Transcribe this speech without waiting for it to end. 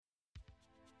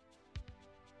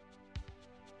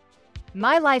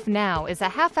My Life Now is a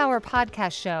half-hour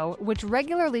podcast show which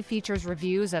regularly features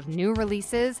reviews of new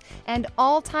releases and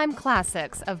all-time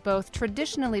classics of both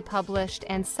traditionally published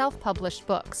and self-published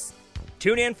books.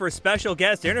 Tune in for special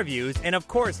guest interviews and, of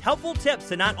course, helpful tips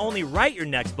to not only write your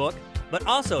next book, but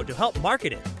also to help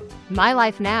market it. My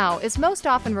Life Now is most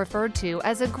often referred to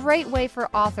as a great way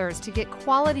for authors to get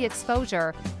quality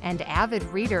exposure and avid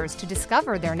readers to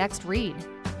discover their next read.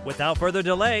 Without further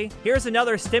delay, here's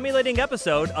another stimulating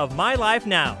episode of My Life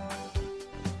Now.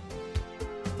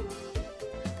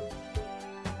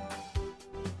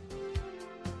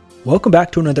 Welcome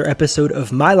back to another episode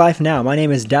of My Life Now. My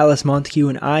name is Dallas Montague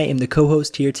and I am the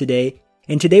co-host here today.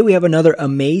 And today we have another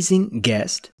amazing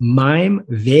guest, Mime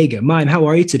Vega. Mime, how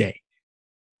are you today?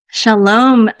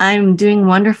 Shalom. I'm doing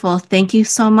wonderful. Thank you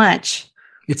so much.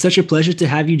 It's such a pleasure to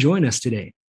have you join us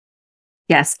today.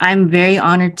 Yes, I'm very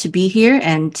honored to be here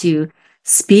and to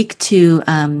speak to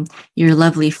your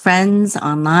lovely friends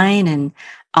online and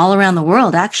all around the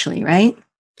world, actually, right?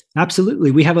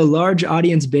 Absolutely. We have a large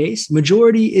audience base.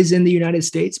 Majority is in the United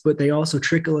States, but they also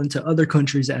trickle into other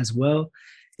countries as well.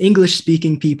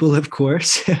 English-speaking people, of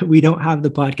course. We don't have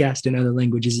the podcast in other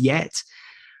languages yet,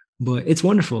 but it's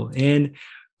wonderful. And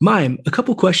Mime, a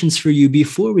couple questions for you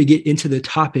before we get into the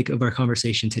topic of our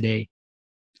conversation today.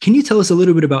 Can you tell us a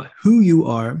little bit about who you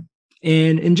are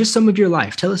and just some of your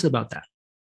life? Tell us about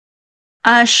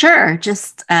that. Sure.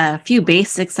 Just a few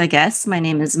basics, I guess. My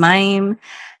name is Mime,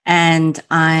 and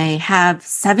I have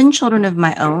 7 children of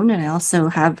my own, and I also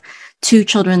have 2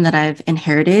 children that I've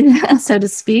inherited, so to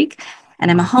speak. And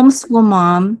I'm a homeschool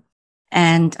mom,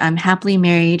 and I'm happily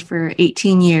married for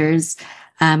 18 years.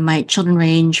 My children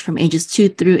range from ages 2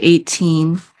 through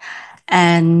 18.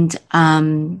 And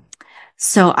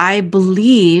so I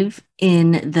believe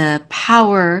in the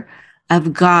power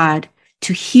of God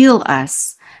to heal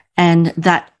us, and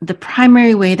that the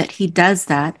primary way that he does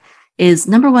that is,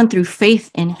 number one, through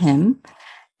faith in him,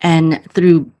 and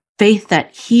through faith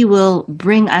that he will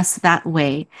bring us that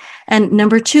way. And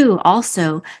number 2,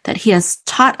 also that he has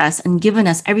taught us and given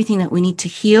us everything that we need to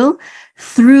heal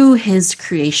through his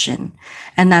creation.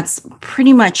 And that's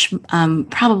pretty much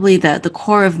probably the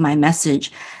core of my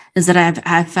message, is that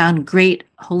I've found great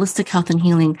holistic health and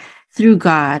healing through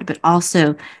God, but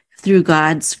also through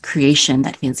God's creation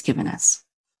that he has given us.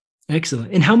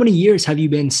 Excellent. And how many years have you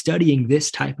been studying this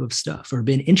type of stuff or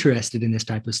been interested in this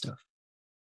type of stuff?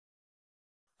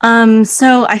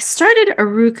 So I started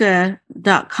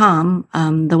Aruka.com,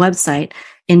 the website,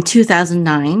 in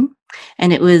 2009.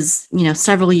 And it was,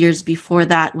 several years before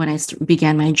that when I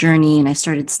began my journey and I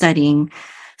started studying.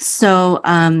 So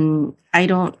the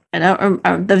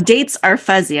dates are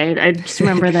fuzzy. I just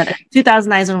remember that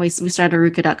 2009 is when we started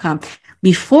Aruka.com.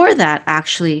 Before that,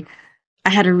 actually, I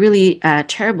had a really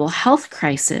terrible health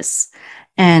crisis,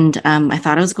 and I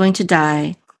thought I was going to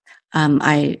die.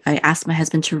 I asked my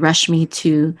husband to rush me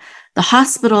to the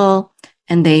hospital,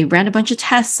 and they ran a bunch of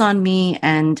tests on me,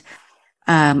 and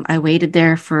I waited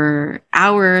there for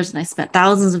hours, and I spent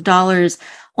thousands of dollars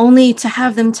only to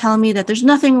have them tell me that there's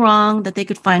nothing wrong that they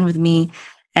could find with me,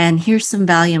 and here's some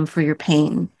Valium for your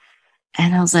pain.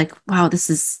 And I was like, wow, this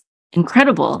is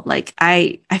incredible. Like,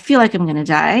 I feel like I'm going to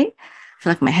die. I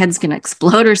feel like my head's going to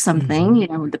explode or something.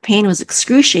 Mm-hmm. The pain was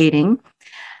excruciating.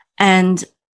 And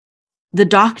the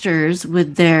doctors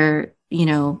with their,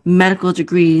 medical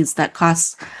degrees that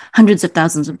cost hundreds of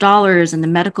thousands of dollars, and the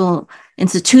medical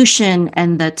institution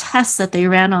and the tests that they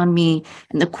ran on me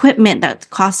and the equipment that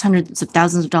cost hundreds of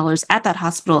thousands of dollars at that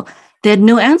hospital, they had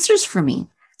no answers for me.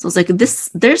 So it's like,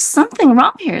 there's something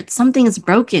wrong here. Something is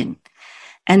broken.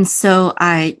 And so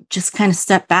I just kind of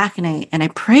stepped back and I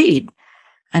prayed,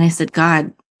 and I said,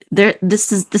 God,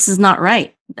 this is not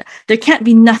right. There can't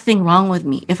be nothing wrong with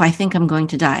me if I think I'm going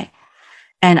to die.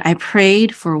 And I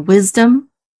prayed for wisdom,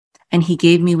 and he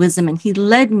gave me wisdom, and he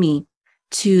led me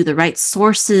to the right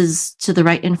sources, to the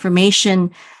right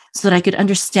information, so that I could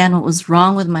understand what was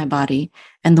wrong with my body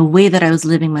and the way that I was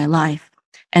living my life,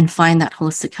 and find that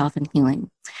holistic health and healing.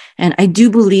 And I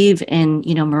do believe in,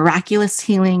 miraculous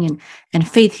healing and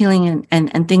faith healing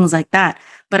and things like that.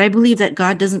 But I believe that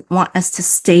God doesn't want us to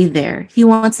stay there. He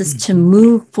wants us to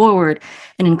move forward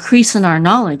and increase in our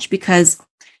knowledge, because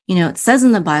it says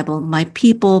in the Bible, my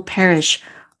people perish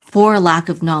for lack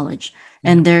of knowledge.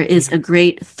 And there is a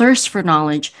great thirst for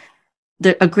knowledge,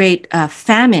 a great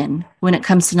famine when it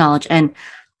comes to knowledge. And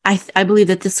I believe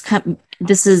that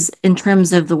this is in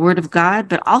terms of the word of God,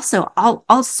 but also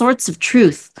all sorts of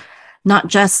truth, not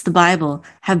just the Bible,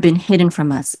 have been hidden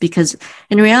from us, because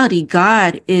in reality,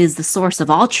 God is the source of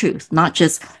all truth, not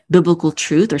just biblical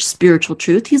truth or spiritual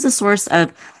truth. He's the source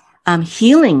of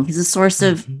healing. He's a source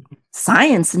of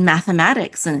science and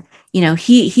mathematics. And,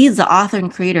 he's the author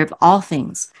and creator of all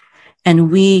things.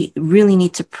 And we really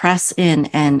need to press in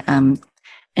and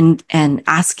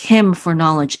ask him for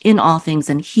knowledge in all things,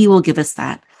 and he will give us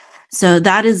that. So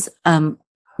that is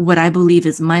what I believe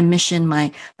is my mission,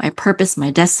 my purpose,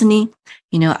 my destiny,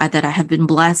 that I have been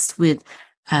blessed with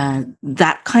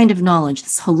that kind of knowledge,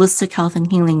 this holistic health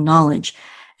and healing knowledge.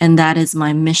 And that is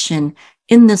my mission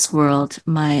in this world.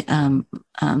 My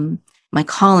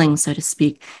calling, so to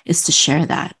speak, is to share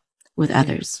that with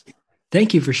others.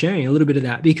 Thank you for sharing a little bit of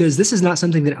that, because this is not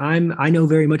something that I know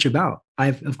very much about.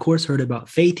 I've, of course, heard about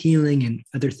faith healing and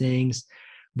other things,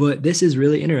 but this is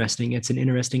really interesting. It's an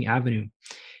interesting avenue.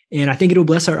 And I think it'll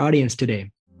bless our audience today.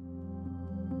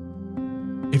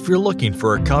 If you're looking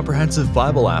for a comprehensive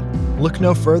Bible app, look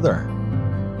no further.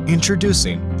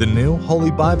 Introducing the new Holy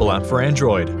Bible app for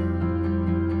Android.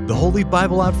 The Holy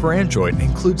Bible app for Android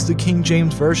includes the King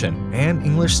James Version and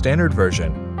English Standard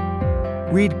Version.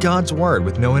 Read God's Word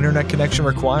with no internet connection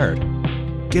required.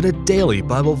 Get a daily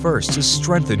Bible verse to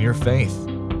strengthen your faith.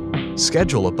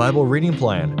 Schedule a Bible reading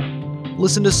plan.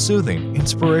 Listen to soothing,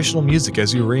 inspirational music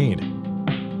as you read.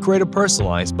 Create a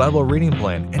personalized Bible reading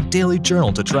plan and daily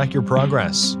journal to track your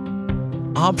progress.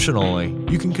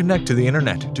 Optionally, you can connect to the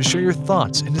internet to share your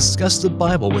thoughts and discuss the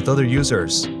Bible with other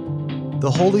users.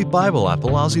 The Holy Bible app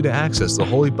allows you to access the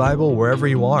Holy Bible wherever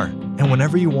you are and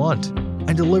whenever you want,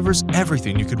 and delivers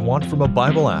everything you could want from a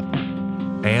Bible app.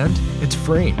 And it's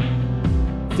free.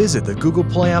 Visit the Google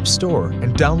Play App Store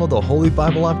and download the Holy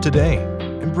Bible app today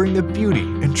and bring the beauty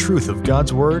and truth of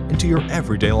God's Word into your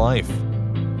everyday life.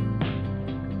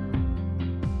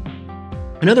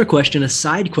 Another question, a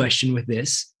side question with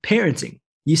this, parenting.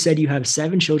 You said you have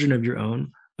 7 children of your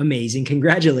own. Amazing.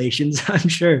 Congratulations. I'm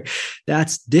sure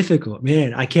that's difficult.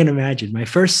 Man, I can't imagine. My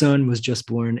first son was just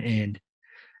born, and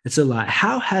it's a lot.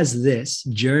 How has this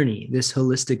journey, this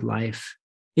holistic life,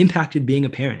 impacted being a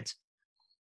parent?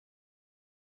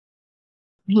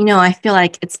 I feel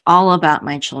like it's all about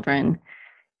my children.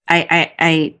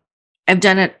 I've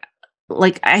done it.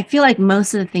 Like, I feel like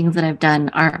most of the things that I've done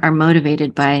are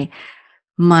motivated by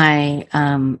my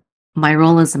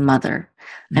role as a mother.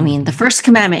 I mean, the first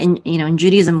commandment in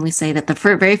Judaism, we say that the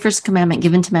very first commandment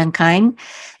given to mankind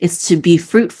is to be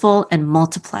fruitful and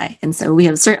multiply. And so we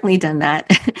have certainly done that.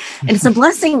 And it's a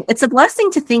blessing. It's a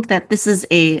blessing to think that this is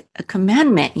a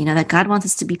commandment, that God wants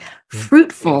us to be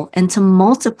fruitful and to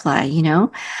multiply,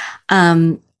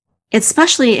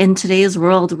 especially in today's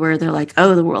world where they're like,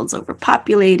 oh, the world's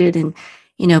overpopulated, and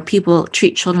people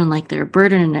treat children like they're a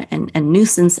burden and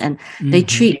nuisance, and they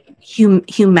treat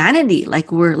humanity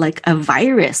like we're like a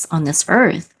virus on this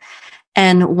earth.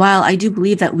 And while I do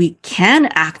believe that we can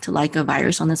act like a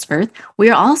virus on this earth, we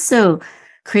are also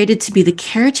created to be the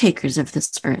caretakers of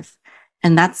this earth.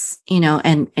 And that's,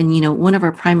 one of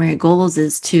our primary goals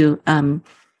is to,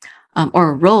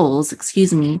 or roles,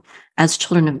 as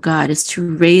children of God, is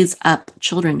to raise up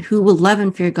children who will love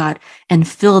and fear God and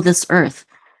fill this earth,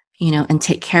 and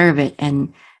take care of it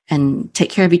and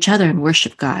take care of each other and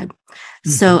worship God.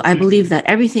 So I believe that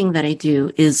everything that I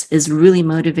do is really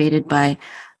motivated by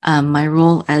my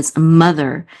role as a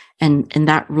mother and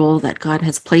that role that God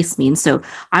has placed me in. So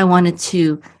I wanted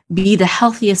to be the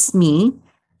healthiest me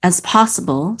as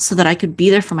possible so that I could be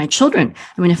there for my children.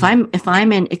 I mean, if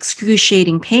I'm in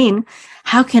excruciating pain,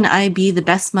 how can I be the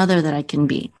best mother that I can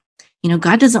be?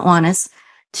 God doesn't want us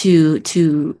to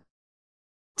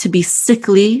be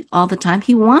sickly all the time.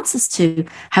 He wants us to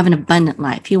have an abundant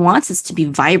life. He wants us to be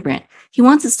vibrant. He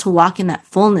wants us to walk in that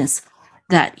fullness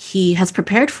that he has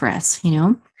prepared for us,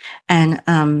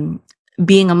 And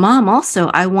being a mom also,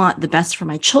 I want the best for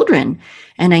my children.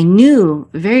 And I knew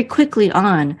very quickly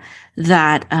on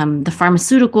that the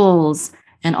pharmaceuticals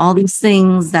and all these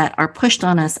things that are pushed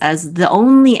on us as the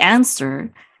only answer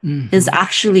is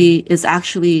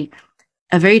actually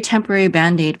a very temporary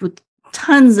Band-Aid with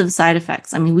tons of side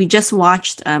effects. I mean, we just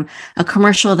watched a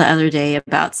commercial the other day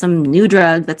about some new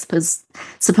drug that's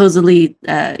supposedly,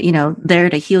 there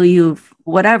to heal you of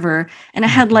whatever. And it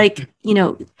had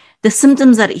the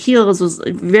symptoms that it heals was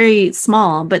very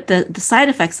small, but the side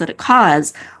effects that it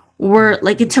caused were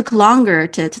it took longer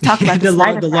to talk about the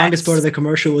longest part of the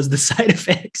commercial was the side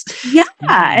effects. Yeah.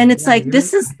 And it's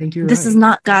this is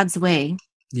not God's way.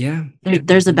 Yeah.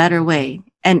 There's a better way.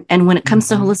 And when it comes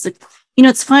to holistic,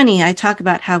 it's funny. I talk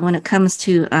about how when it comes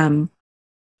to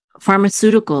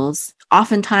pharmaceuticals,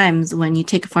 oftentimes when you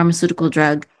take a pharmaceutical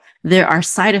drug, there are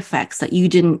side effects that you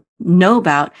didn't know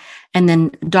about. And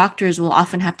then doctors will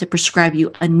often have to prescribe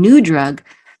you a new drug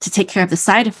to take care of the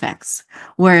side effects.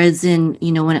 Whereas when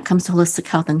it comes to holistic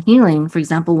health and healing, for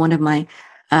example, one of my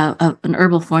an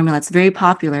herbal formula that's very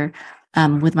popular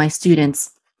with my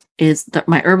students is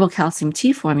my herbal calcium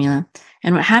tea formula.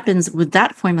 And what happens with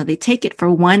that formula, they take it for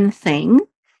one thing,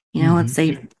 let's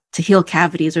say to heal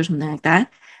cavities or something like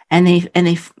that. And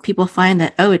people find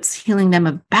that, it's healing them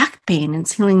of back pain, and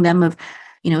it's healing them of,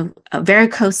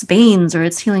 varicose veins, or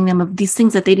it's healing them of these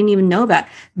things that they didn't even know about.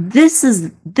 This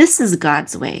is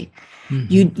God's way.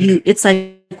 It's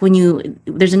like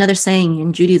there's another saying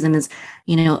in Judaism is,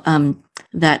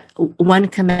 that one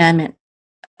commandment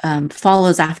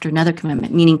follows after another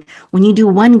commandment, meaning when you do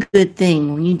one good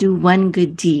thing, when you do one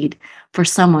good deed for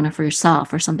someone or for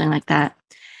yourself or something like that,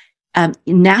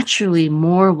 naturally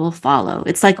more will follow.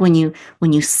 It's like when you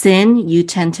sin, you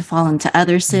tend to fall into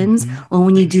other sins. Or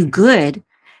when you do good,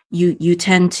 you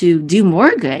tend to do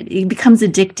more good. It becomes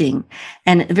addicting.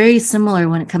 And very similar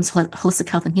when it comes to holistic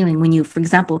health and healing. When you, for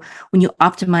example, when you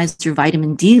optimize your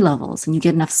vitamin D levels and you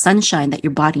get enough sunshine that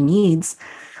your body needs,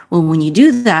 well, when you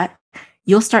do that,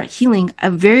 you'll start healing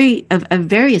of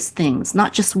various things,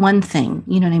 not just one thing.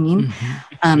 You know what I mean?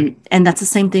 And that's the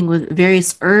same thing with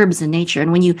various herbs in nature.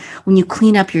 And when you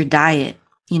clean up your diet,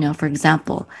 for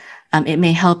example, it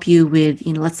may help you with,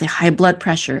 let's say high blood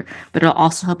pressure, but it'll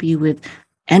also help you with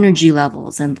energy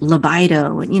levels and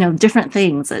libido and, different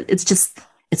things.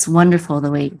 It's wonderful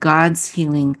the way God's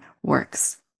healing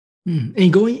works.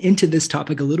 And going into this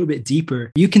topic a little bit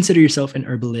deeper, you consider yourself an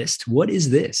herbalist. What is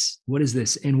this?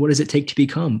 And what does it take to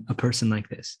become a person like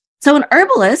this? So an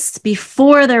herbalist,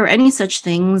 before there were any such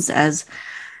things as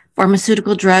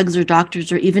pharmaceutical drugs or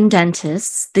doctors or even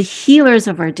dentists, the healers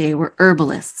of our day were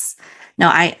herbalists.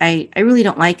 Now, I really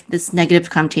don't like this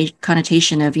negative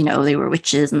connotation of, they were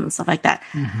witches and stuff like that.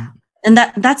 And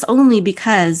that's only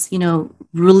because,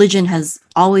 religion has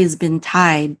always been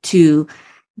tied to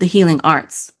the healing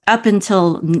arts. Up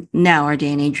until now, our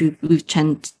day and age, we've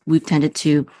tended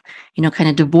to, kind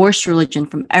of divorce religion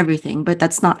from everything, but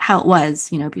that's not how it was,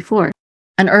 before.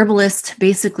 An herbalist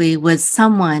basically was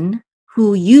someone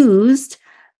who used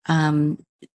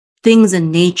things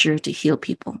in nature to heal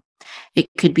people. It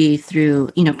could be through,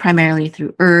 primarily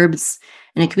through herbs,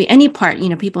 and it could be any part.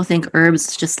 People think herbs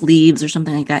is just leaves or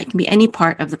something like that. It can be any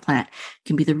part of the plant. It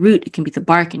can be the root, it can be the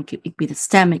bark, it can be the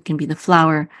stem, it can be the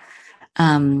flower.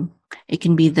 It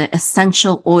can be the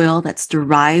essential oil that's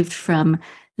derived from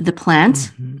the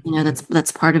plant,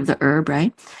 that's part of the herb,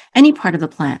 right? Any part of the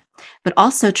plant. But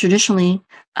also traditionally,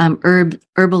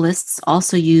 herbalists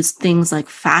also use things like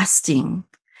fasting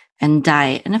and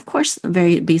diet, and of course,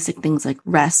 very basic things like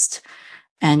rest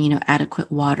and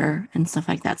adequate water and stuff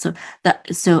like that.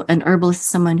 So an herbalist is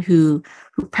someone who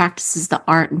practices the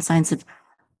art and science of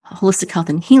holistic health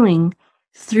and healing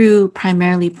through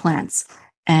primarily plants.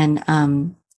 And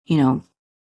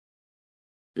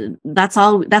that's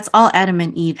all Adam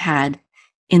and Eve had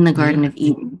in the Garden of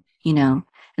Eden, and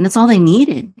that's all they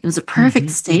needed. It was a perfect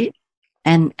state,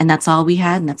 and that's all we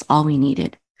had, and that's all we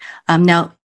needed.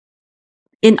 Now,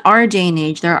 in our day and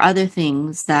age, there are other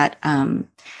things that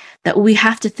we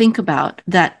have to think about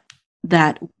that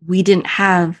we didn't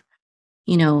have,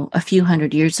 a few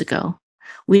hundred years ago.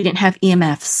 We didn't have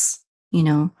EMFs,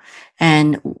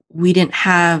 and we didn't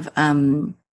have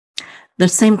the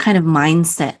same kind of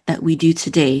mindset that we do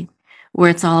today, where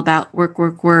it's all about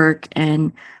work,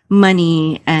 and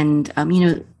money, and,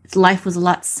 life was a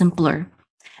lot simpler.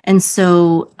 And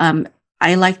so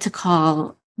I like to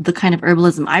call the kind of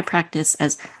herbalism I practice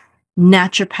as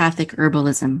naturopathic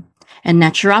herbalism. And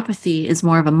naturopathy is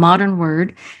more of a modern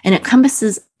word, and it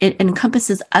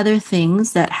encompasses other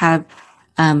things that have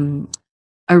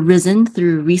arisen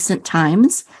through recent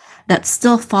times that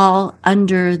still fall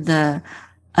under the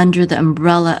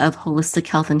umbrella of holistic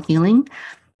health and healing,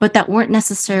 but that weren't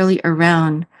necessarily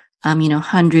around,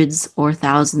 hundreds or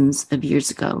thousands of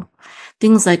years ago.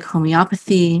 Things like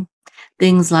homeopathy,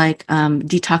 things like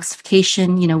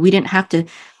detoxification. We didn't have to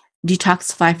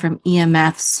detoxify from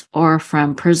EMFs or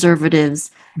from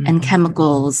preservatives and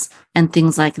chemicals and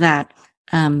things like that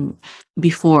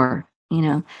before.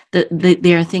 There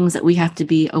are things that we have to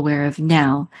be aware of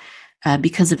now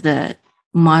because of the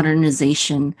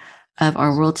modernization of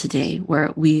our world today,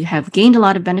 where we have gained a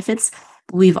lot of benefits,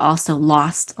 but we've also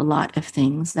lost a lot of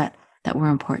things that were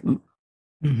important.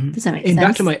 Does that make sense? And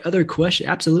back to my other question,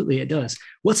 absolutely, it does.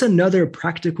 What's another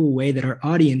practical way that our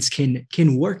audience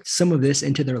can work some of this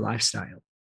into their lifestyle?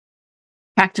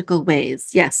 Practical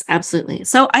ways, yes, absolutely.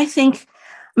 So I think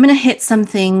I'm going to hit some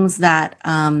things that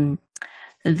are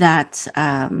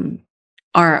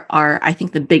I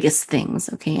think the biggest things,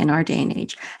 okay, in our day and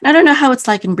age. And I don't know how it's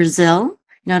like in Brazil.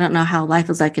 I don't know how life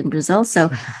is like in Brazil.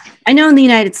 So I know in the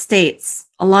United States,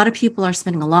 a lot of people are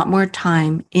spending a lot more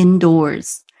time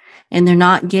indoors. and they're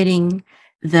not getting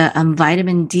the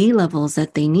vitamin D levels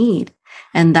that they need.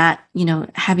 And that,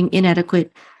 having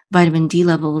inadequate vitamin D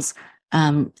levels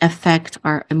affect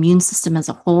our immune system as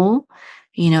a whole.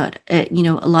 A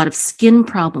lot of skin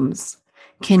problems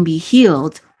can be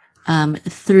healed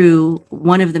through,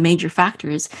 one of the major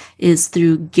factors is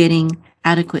through getting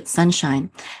adequate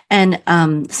sunshine. And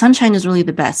sunshine is really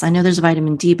the best. I know there's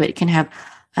vitamin D, but it can have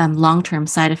long-term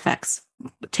side effects.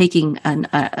 Taking an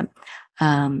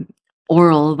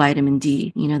oral vitamin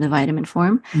D, the vitamin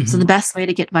form. Mm-hmm. So the best way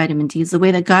to get vitamin D is the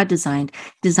way that God designed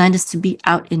us to be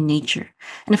out in nature.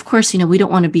 And of course, we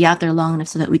don't want to be out there long enough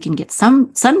so that we can get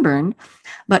some sunburn.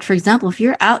 But for example, if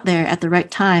you're out there at the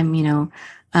right time,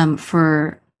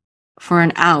 for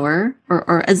an hour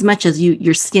or as much as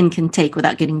your skin can take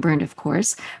without getting burned, of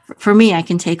course. For me, I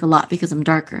can take a lot because I'm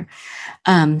darker.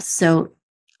 So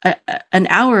an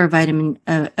hour of vitamin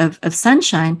of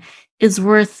sunshine is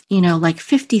worth, like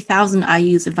 50,000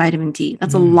 IUs of vitamin D.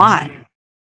 That's a lot,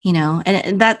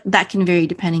 and that can vary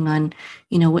depending on,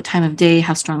 what time of day,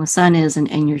 how strong the sun is,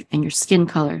 and your skin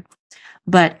color.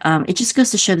 But it just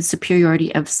goes to show the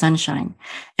superiority of sunshine.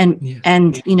 And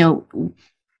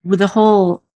with the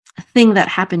whole thing that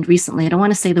happened recently, I don't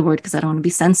want to say the word because I don't want to be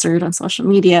censored on social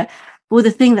media, but with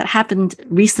the thing that happened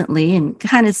recently and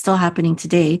kind of still happening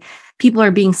today, people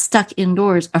are being stuck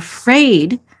indoors,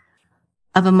 afraid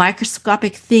of a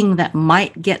microscopic thing that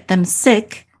might get them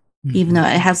sick, even though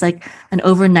it has like an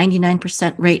over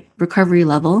 99% rate recovery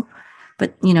level.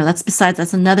 But,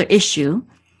 that's another issue.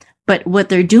 But what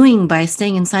they're doing by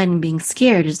staying inside and being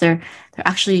scared is they're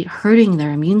actually hurting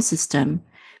their immune system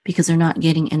because they're not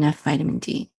getting enough vitamin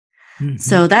D. Mm-hmm.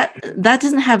 So that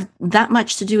doesn't have that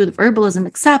much to do with herbalism,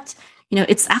 except,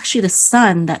 it's actually the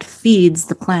sun that feeds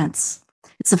the plants.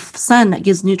 It's the sun that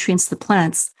gives nutrients to the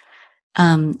plants,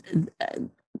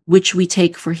 which we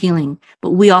take for healing, but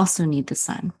we also need the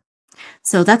sun.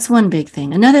 So that's one big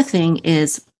thing. Another thing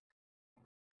is,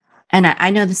 and I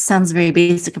know this sounds very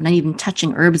basic, I'm not even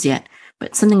touching herbs yet,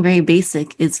 but something very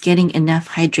basic is getting enough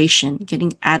hydration,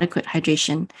 getting adequate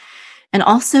hydration, and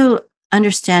also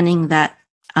understanding that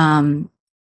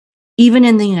even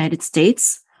in the United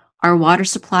States, our water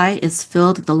supply is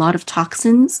filled with a lot of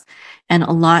toxins and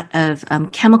a lot of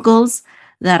chemicals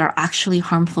that are actually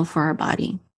harmful for our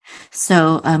body.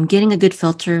 So getting a good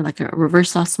filter, like a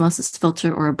reverse osmosis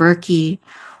filter or a Berkey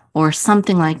or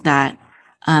something like that,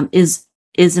 is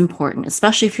important,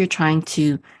 especially if you're trying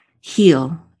to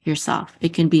heal yourself.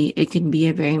 It can be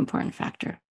a very important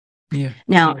factor. Yeah.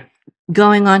 Now,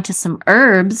 going on to some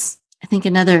herbs, I think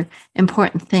another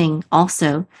important thing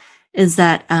also is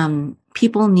that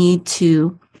people need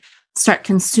to start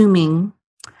consuming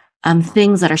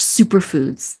things that are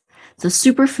superfoods. So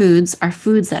superfoods are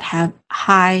foods that have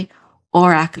high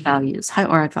ORAC values.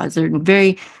 They're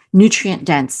very nutrient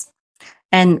dense.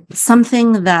 And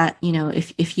something that,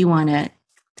 if you want to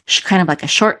kind of like a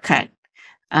shortcut,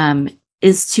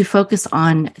 is to focus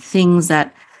on things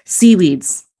that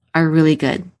seaweeds are really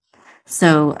good.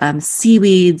 So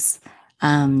seaweeds,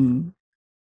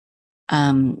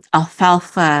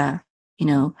 alfalfa,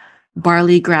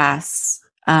 barley grass,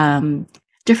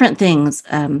 different things.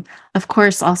 Of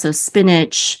course, also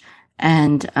spinach,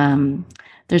 and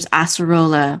there's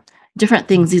acerola, different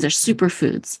things. These are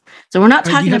superfoods. So we're not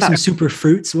talking about some super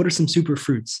fruits. What are some super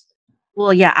fruits?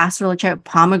 Well, yeah, acerola, cherry,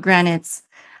 pomegranates,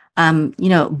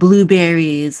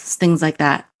 blueberries, things like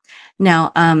that.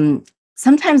 Now,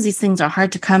 sometimes these things are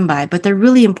hard to come by, but they're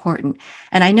really important.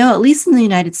 And I know, at least in the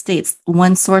United States,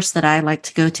 one source that I like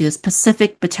to go to is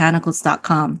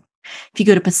pacificbotanicals.com. If you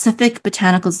go to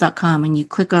pacificbotanicals.com and you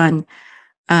click on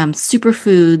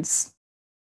superfoods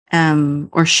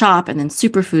or shop and then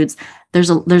superfoods,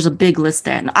 there's a big list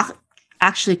there. And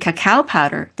actually, cacao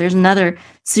powder, there's another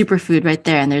superfood right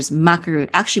there. And there's maca root.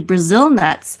 Actually, Brazil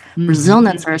nuts. Mm-hmm. Brazil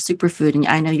nuts are a superfood. And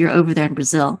I know you're over there in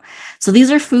Brazil. So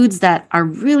these are foods that are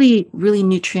really, really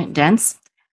nutrient dense.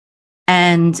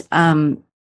 And,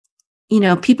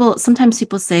 sometimes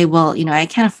people say, well, I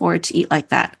can't afford to eat like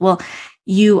that. Well,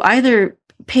 you either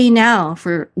pay now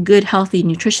for good, healthy,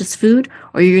 nutritious food,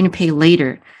 or you're going to pay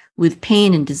later with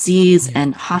pain and disease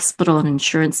and hospital and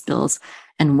insurance bills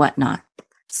and whatnot.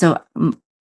 So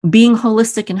being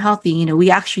holistic and healthy,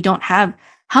 we actually don't have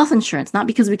health insurance, not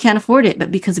because we can't afford it, but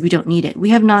because we don't need it.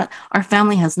 Our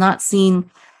family has not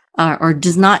seen or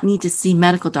does not need to see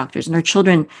medical doctors. And our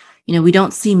children, we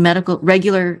don't see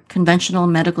regular conventional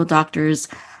medical doctors.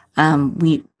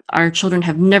 Our children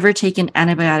have never taken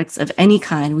antibiotics of any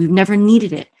kind. We've never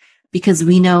needed it because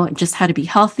we know just how to be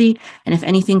healthy. And if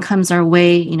anything comes our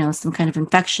way, some kind of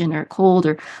infection or cold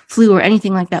or flu or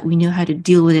anything like that, we know how to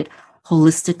deal with it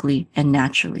holistically and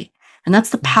naturally. And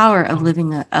that's the power of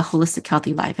living a holistic,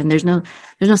 healthy life. And there's no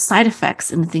side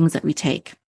effects in the things that we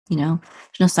take. There's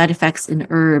no side effects in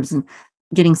herbs and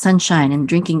getting sunshine and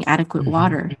drinking adequate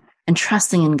water and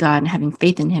trusting in God and having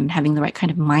faith in Him and having the right kind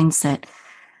of mindset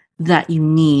that you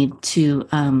need to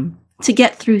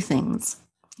get through things.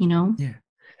 Yeah,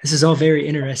 this is all very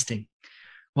interesting.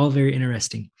 All very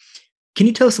interesting. Can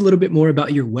you tell us a little bit more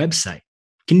about your website?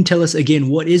 Can you tell us again,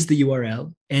 what is the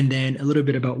URL? And then a little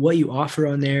bit about what you offer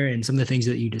on there and some of the things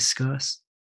that you discuss?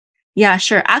 Yeah,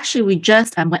 sure. Actually, we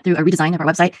just went through a redesign of our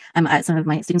website. Some of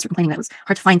my students were complaining that it was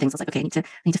hard to find things. I was like, okay, I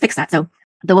need to fix that. So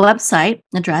the website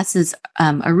address is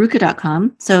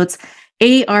arukah.com. So it's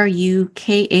arukah.com,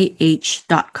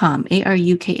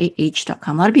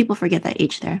 arukah.com. A lot of people forget that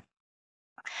H there.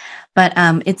 But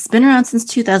it's been around since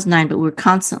 2009, but we're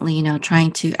constantly,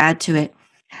 trying to add to it.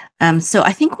 So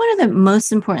I think one of the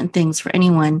most important things for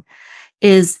anyone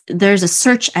is there's a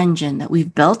search engine that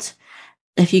we've built.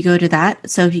 If you go to that,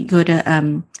 so if you go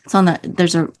to, it's on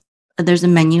there's a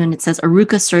menu and it says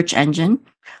Arukah search engine,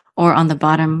 or on the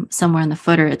bottom somewhere in the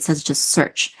footer, it says just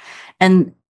search.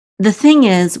 And the thing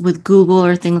is with Google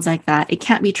or things like that, it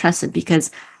can't be trusted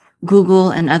because Google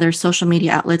and other social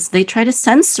media outlets, they try to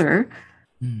censor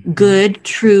good,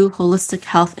 true, holistic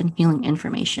health and healing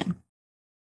information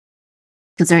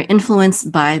because they're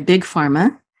influenced by big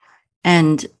pharma,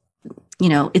 and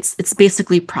it's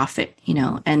basically profit,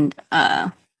 and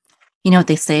you know what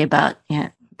they say about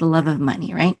the love of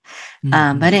money, right?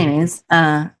 But anyways,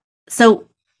 so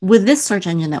with this search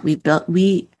engine that we've built,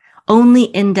 we only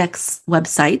index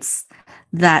websites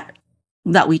that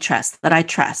we trust, that I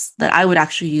trust, that I would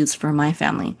actually use for my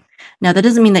family. Now, that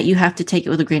doesn't mean that you have to take it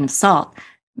with a grain of salt.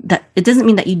 That it doesn't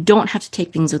mean that you don't have to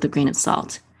take things with a grain of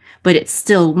salt, but it's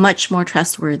still much more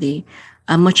trustworthy,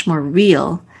 much more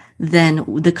real than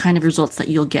the kind of results that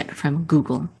you'll get from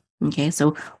Google. Okay,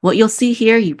 so what you'll see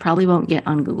here, you probably won't get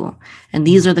on Google. And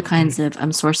these are the kinds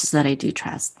of sources that I do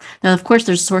trust. Now, of course,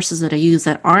 there's sources that I use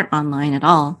that aren't online at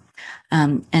all.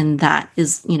 And that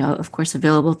is, of course,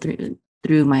 available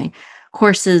through my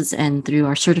courses and through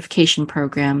our certification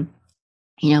program.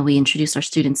 We introduce our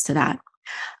students to that.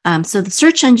 So the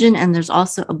search engine, and there's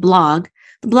also a blog.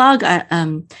 The blog,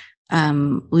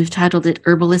 we've titled it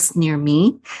Herbalist Near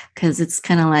Me, because it's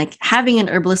kind of like having an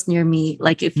herbalist near me.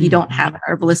 Like if you don't have an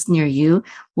herbalist near you,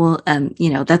 well,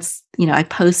 that's, I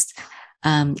post,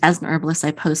 as an herbalist,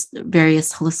 I post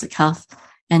various holistic health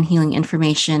and healing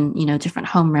information, different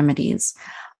home remedies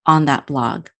on that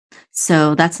blog.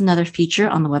 So that's another feature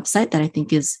on the website that I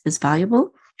think is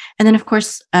valuable. And then, of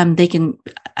course, I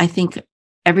think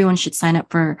everyone should sign up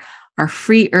for our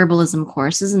free herbalism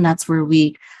courses. And that's where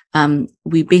we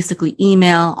basically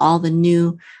email all the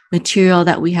new material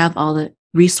that we have, all the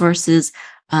resources,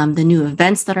 the new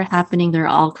events that are happening. There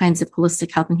are all kinds of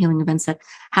holistic health and healing events that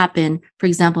happen. For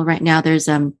example, right now there's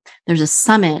a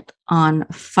summit on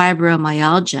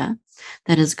fibromyalgia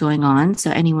that is going on. So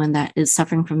anyone that is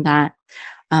suffering from that,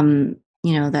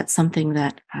 that's something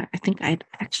that I think I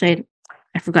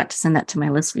forgot to send that to my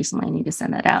list recently. I need to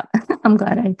send that out. I'm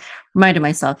glad I reminded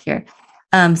myself here.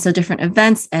 So different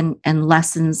events and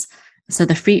lessons. So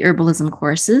the free herbalism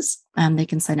courses, they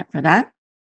can sign up for that.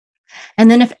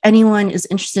 And then if anyone is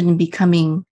interested in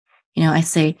becoming,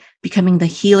 becoming the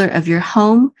healer of your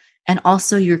home and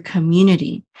also your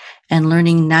community, and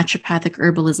learning naturopathic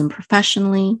herbalism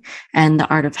professionally and the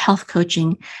art of health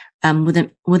coaching, with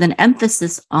an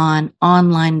emphasis on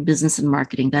online business and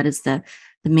marketing. That is the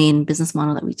main business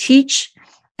model that we teach.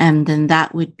 And then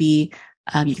that would be,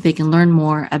 they can learn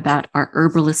more about our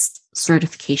herbalist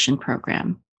certification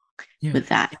program with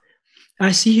that.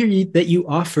 I see here that you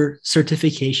offer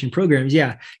certification programs.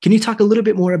 Yeah. Can you talk a little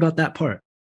bit more about that part?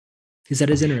 Because that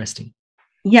is interesting.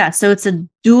 Yeah. So it's a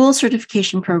dual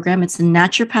certification program. It's a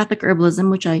naturopathic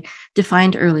herbalism, which I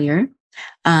defined earlier.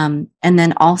 And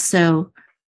then also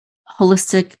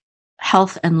holistic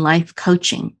health and life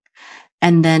coaching.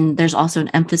 And then there's also an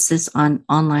emphasis on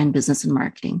online business and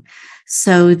marketing.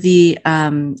 So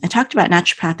I talked about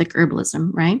naturopathic herbalism,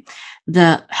 right?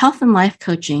 The health and life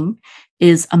coaching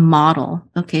is a model.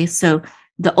 Okay. So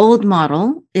the old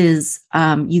model is,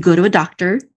 you go to a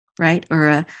doctor, right?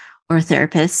 Or a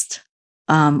therapist,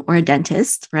 or a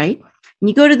dentist, right? And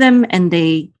you go to them and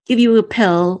they give you a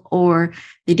pill, or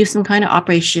they do some kind of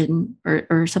operation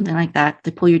or something like that. They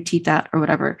pull your teeth out or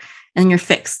whatever, and you're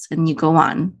fixed and you go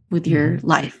on with your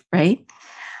life, right?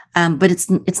 But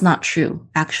it's not true,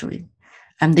 actually.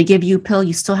 They give you a pill,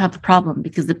 you still have the problem,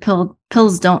 because the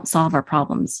pills don't solve our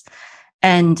problems.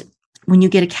 And when you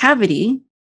get a cavity,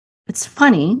 it's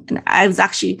funny. And I was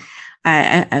actually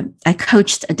I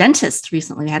coached a dentist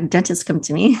recently. I had a dentist come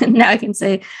to me, and now I can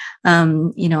say,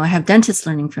 I have dentists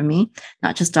learning from me,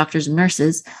 not just doctors and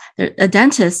nurses. A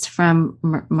dentist from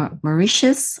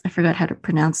Mauritius, I forgot how to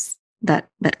pronounce that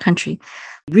country,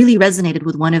 really resonated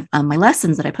with one of my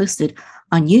lessons that I posted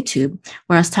on YouTube,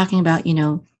 where I was talking about,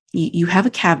 you have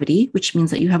a cavity, which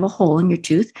means that you have a hole in your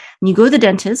tooth, and you go to the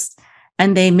dentist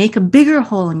and they make a bigger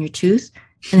hole in your tooth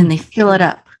and then they fill it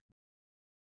up.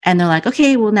 And they're like,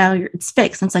 okay, well, now it's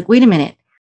fixed. And it's like, wait a minute.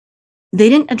 They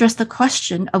didn't address the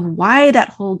question of why that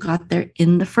hole got there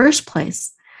in the first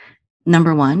place.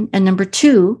 Number one. And number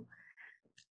two,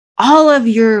 all of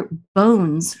your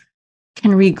bones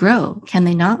can regrow. Can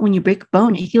they not? When you break a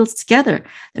bone, it heals together.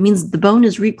 That means the bone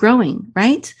is regrowing,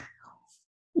 right?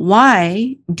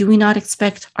 Why do we not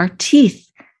expect our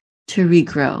teeth to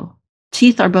regrow?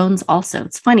 Teeth are bones also.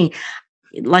 It's funny.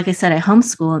 Like I said, I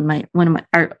homeschool, and one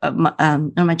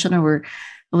of my children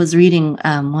was reading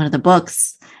one of the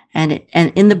books, and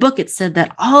in the book it said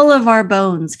that all of our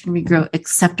bones can regrow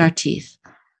except our teeth.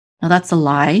 Now that's a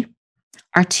lie.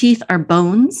 Our teeth are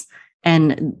bones,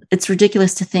 and it's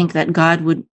ridiculous to think that God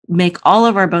would make all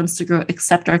of our bones to grow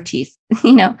except our teeth.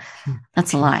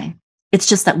 That's a lie. It's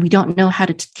just that we don't know how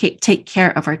to take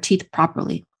care of our teeth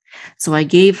properly. So I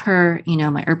gave her,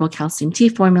 my herbal calcium tea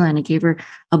formula, and I gave her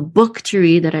a book to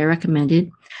read that I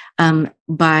recommended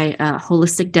by a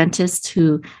holistic dentist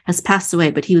who has passed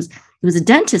away. But he was a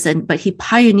dentist, but he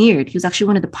was actually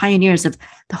one of the pioneers of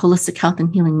the holistic health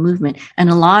and healing movement, and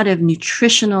a lot of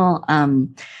nutritional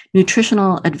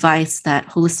advice that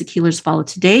holistic healers follow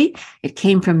today. It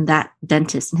came from that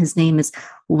dentist, and his name is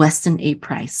Weston A.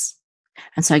 Price.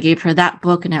 And so I gave her that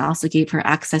book, and I also gave her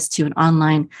access to an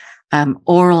online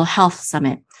oral health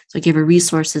summit. So I gave her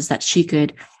resources that she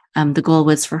could, the goal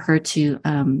was for her to,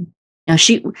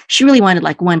 she really wanted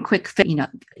like one quick fix,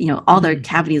 all their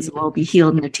cavities will be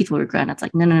healed and their teeth will regrow. And it's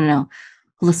like, no.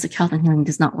 Holistic health and healing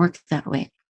does not work that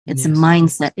way. It's a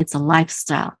mindset. It's a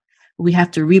lifestyle. We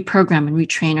have to reprogram and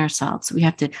retrain ourselves. We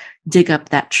have to dig up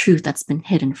that truth that's been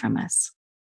hidden from us.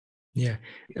 Yeah.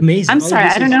 Amazing. I'm sorry.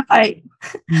 I don't know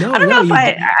if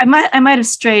I might have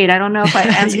strayed. I don't know if I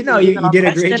answered. You did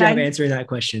a great job answering that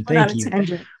question. Thank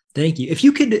you. Thank you. If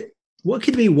you could, what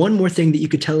could be one more thing that you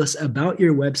could tell us about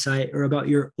your website or about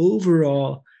your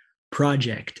overall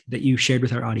project that you shared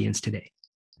with our audience today?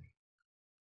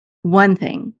 One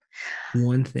thing.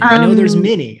 I know there's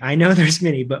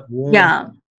many, but one. Yeah.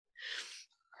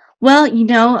 Well,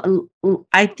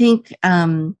 I think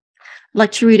I'd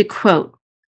like to read a quote.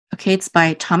 Okay, it's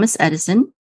by Thomas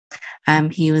Edison.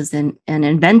 He was an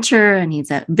inventor, and he's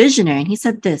a visionary. And he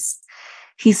said this.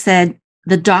 He said,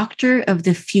 "The doctor of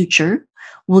the future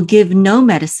will give no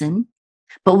medicine,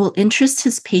 but will interest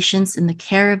his patients in the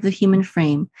care of the human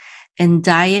frame, in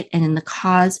diet, and in the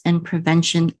cause and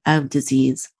prevention of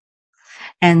disease."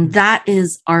 And that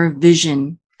is our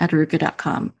vision at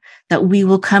Arukah.com, that we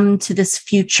will come to this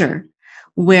future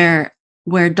where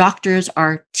doctors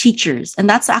are teachers. And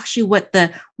that's actually what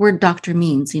the word doctor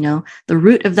means, the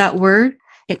root of that word,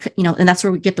 and that's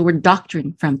where we get the word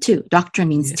doctrine from too. Doctrine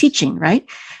means teaching, right?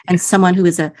 And someone who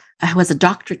has a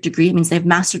doctorate degree, it means they've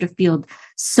mastered a field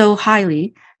so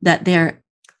highly that they're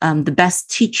the best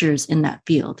teachers in that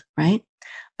field, right?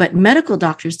 But medical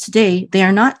doctors today, they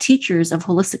are not teachers of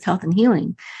holistic health and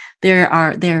healing.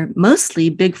 They're mostly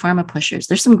big pharma pushers.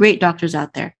 There's some great doctors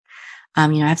out there. I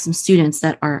have some students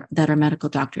that are medical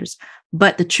doctors,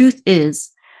 but the truth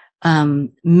is,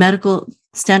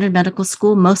 standard medical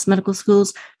school, most medical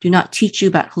schools do not teach you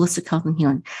about holistic health and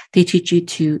healing. They teach you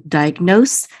to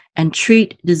diagnose and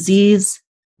treat disease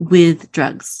with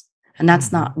drugs. And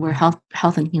that's not where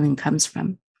health and healing comes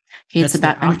from. Okay, it's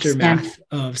about the aftermath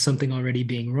of something already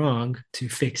being wrong to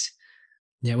fix.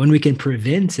 Yeah. When we can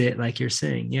prevent it, like you're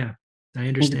saying. Yeah, I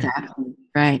understand. Exactly.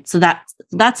 Right. So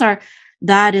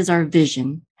that is our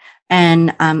vision.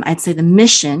 And I'd say the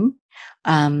mission,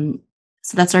 so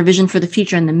that's our vision for the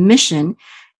future. And the mission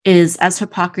is, as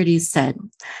Hippocrates said,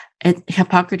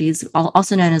 Hippocrates,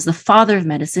 also known as the father of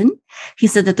medicine, he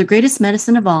said that the greatest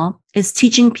medicine of all is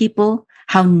teaching people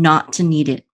how not to need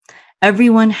it.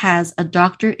 Everyone has a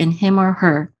doctor in him or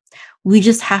her. We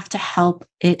just have to help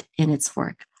it in its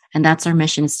work. And that's our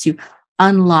mission, is to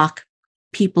unlock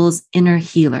people's inner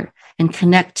healer and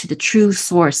connect to the true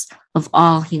source of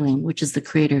all healing, which is the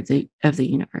creator of the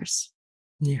universe.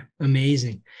 Yeah,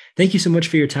 amazing. Thank you so much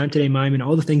for your time today, Maim, and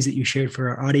all the things that you shared for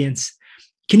our audience.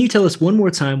 Can you tell us one more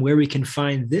time where we can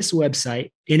find this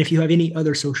website? And if you have any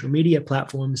other social media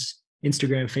platforms,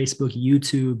 Instagram, Facebook,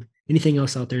 YouTube, anything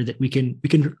else out there that we can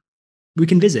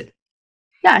visit?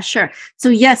 Yeah, sure. So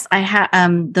yes, I have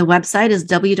the website is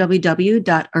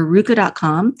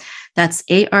www.arukah.com. That's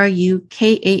ARUKAH.com.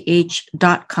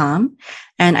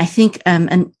 And I think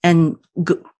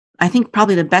I think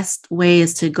probably the best way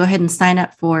is to go ahead and sign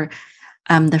up for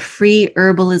the free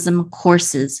herbalism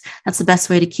courses. That's the best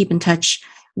way to keep in touch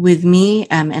with me.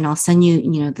 And I'll send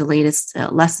you, the latest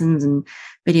lessons and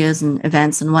videos and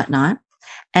events and whatnot.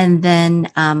 And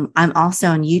then I'm also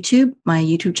on YouTube. My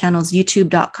YouTube channel is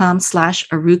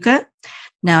youtube.com/Arukah.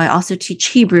 Now I also teach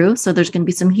Hebrew. So there's going to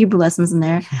be some Hebrew lessons in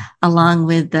there along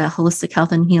with the holistic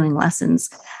health and healing lessons.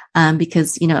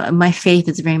 Because, my faith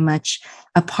is very much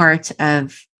a part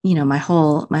of, my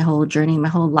whole journey, my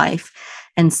whole life.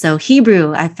 And so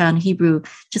Hebrew, I found Hebrew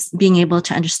just being able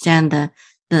to understand the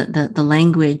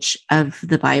language of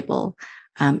the Bible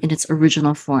in its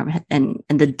original form and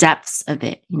the depths of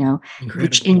it, Incredible.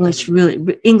 Which English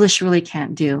really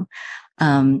can't do.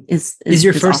 Is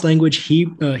your first language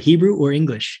Hebrew or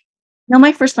English? No,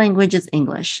 my first language is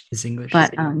English. It's English.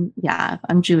 But yeah,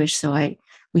 I'm Jewish, so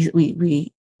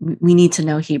we need to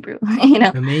know Hebrew.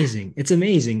 Amazing. It's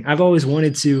amazing. I've always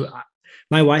wanted to.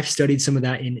 My wife studied some of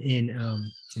that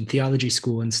in theology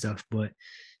school and stuff, but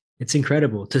it's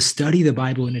incredible to study the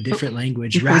Bible in a different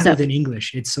language rather than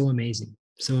English. It's so amazing.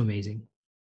 So amazing.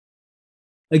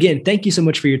 Again, thank you so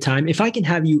much for your time. If I can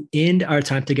have you end our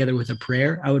time together with a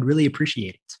prayer, I would really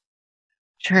appreciate it.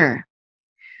 Sure.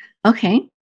 Okay.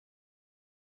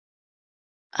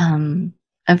 Avinu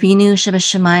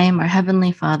Shebashamayim, our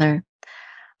Heavenly Father,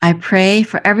 I pray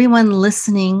for everyone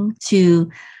listening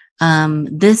to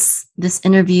this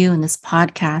interview and this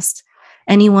podcast,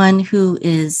 anyone who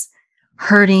is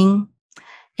hurting,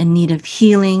 in need of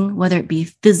healing, whether it be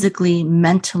physically,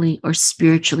 mentally, or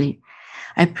spiritually.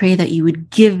 I pray that you would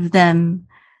give them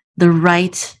the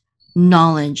right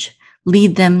knowledge,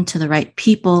 lead them to the right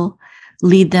people,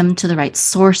 lead them to the right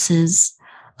sources.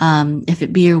 If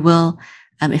it be your will,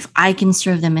 if I can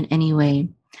serve them in any way,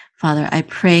 Father, I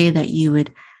pray that you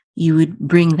would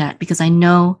bring that, because I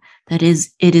know that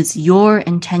it is your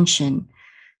intention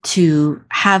to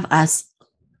have us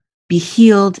be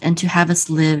healed and to have us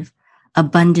live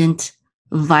abundant,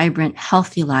 vibrant,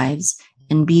 healthy lives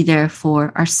and be there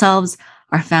for ourselves,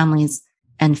 our families,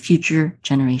 and future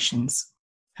generations.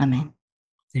 Amen.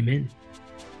 Amen.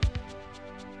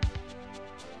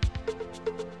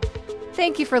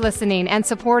 Thank you for listening and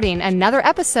supporting another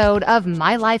episode of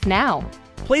My Life Now.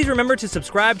 Please remember to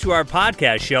subscribe to our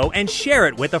podcast show and share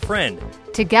it with a friend.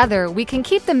 Together, we can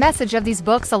keep the message of these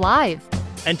books alive.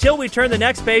 Until we turn the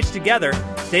next page together,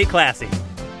 stay classy.